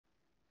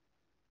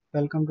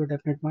Welcome to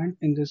Definite Mind.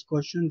 In this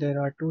question,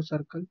 there are two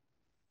circles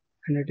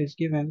and it is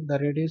given the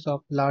radius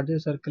of larger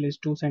circle is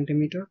 2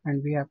 cm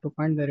and we have to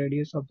find the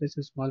radius of this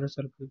smaller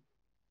circle.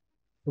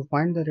 To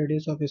find the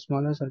radius of a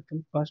smaller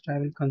circle, first I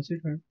will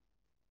consider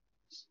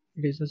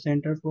it is the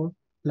center for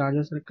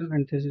larger circle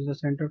and this is the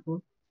center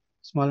for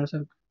smaller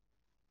circle.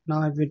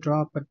 Now if we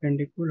draw a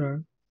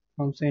perpendicular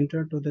from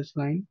center to this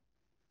line,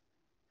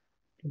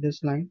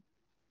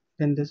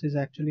 then this is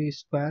actually a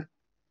square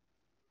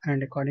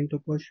and according to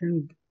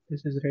question,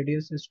 this is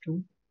radius is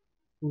 2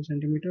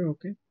 cm,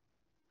 okay.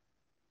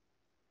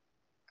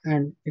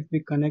 And if we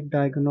connect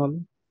diagonal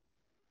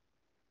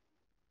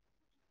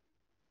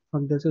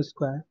from this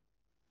square,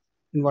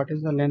 and what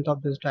is the length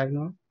of this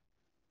diagonal?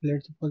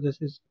 Let's suppose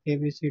this is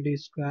ABCD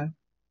square.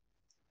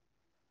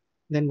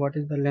 Then what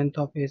is the length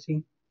of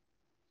AC?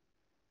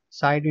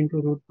 Side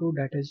into root 2,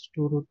 that is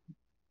 2 root.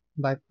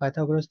 By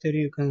Pythagoras theory,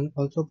 you can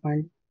also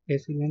find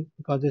AC length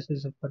because this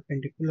is a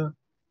perpendicular.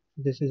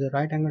 This is a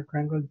right angle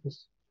triangle.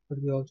 This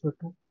would be also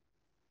 2.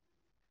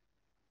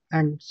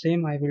 And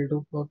same I will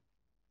do for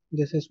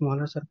this is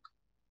smaller circle.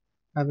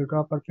 I will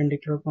draw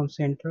perpendicular from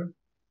center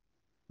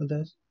to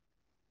this.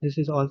 This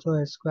is also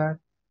a square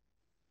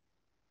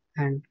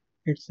and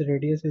its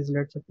radius is,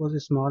 let's suppose, a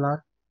small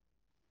r.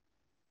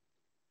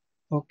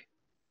 Okay.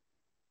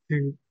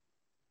 And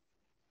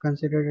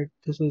consider it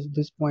this is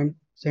this point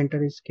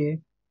center is K,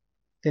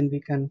 then we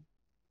can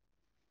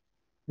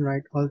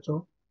write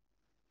also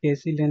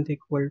AC length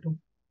equal to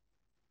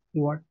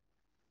what?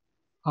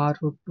 R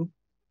root 2,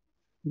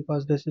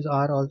 because this is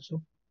R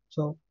also.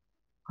 So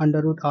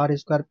under root R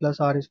square plus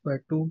R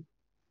square 2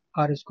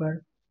 R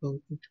square, so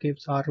it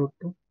gives R root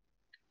 2.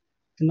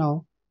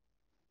 Now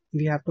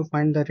we have to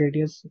find the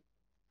radius,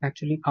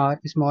 actually R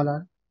small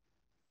r,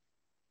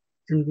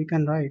 and we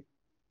can write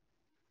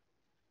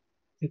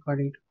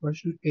according to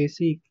question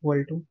AC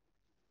equal to,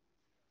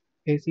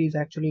 AC is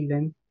actually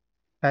length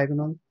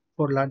diagonal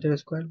for larger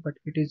square, but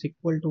it is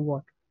equal to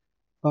what?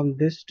 From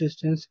this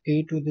distance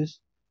A to this,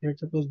 let's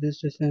suppose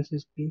this distance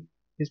is P,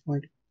 this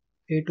point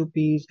A to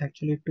P is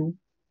actually 2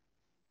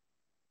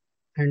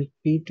 and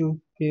P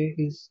to K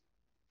is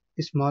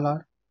small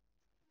r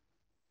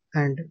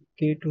and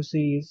K to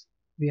C is,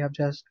 we have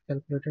just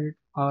calculated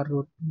R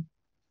root 2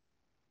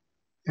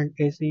 and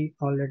AC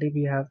already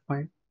we have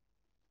find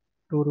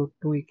 2 root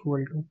 2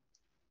 equal to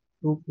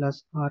 2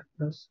 plus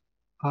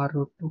R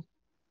root 2.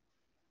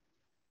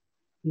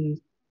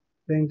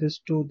 Bring this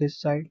to this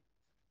side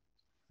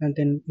and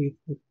then if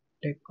you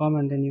take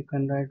common, then you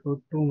can write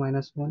root 2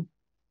 minus 1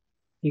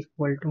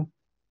 equal to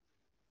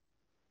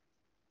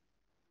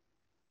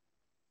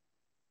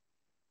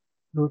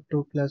root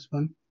 2 plus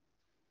 1.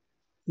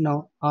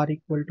 Now R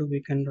equal to,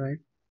 we can write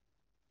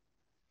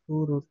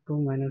 2 root 2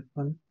 minus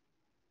 1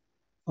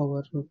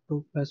 over root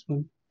 2 plus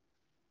 1.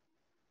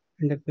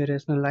 And if we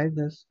rationalize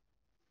this,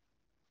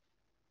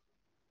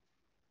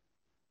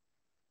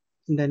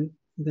 then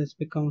this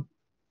becomes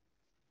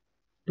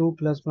 2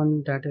 plus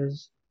 1, that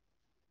is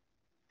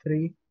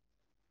 3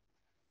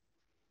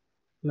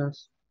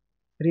 plus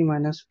 3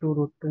 minus 2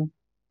 root 2,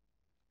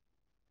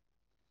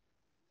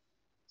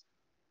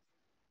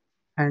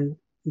 and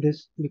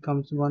this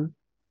becomes 1,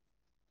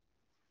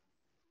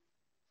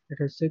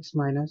 that is 6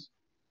 minus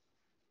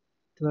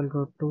 12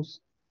 root 2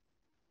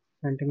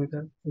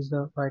 centimeter is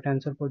the right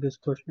answer for this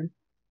question.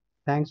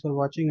 Thanks for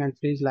watching and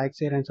please like,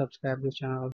 share and subscribe this channel.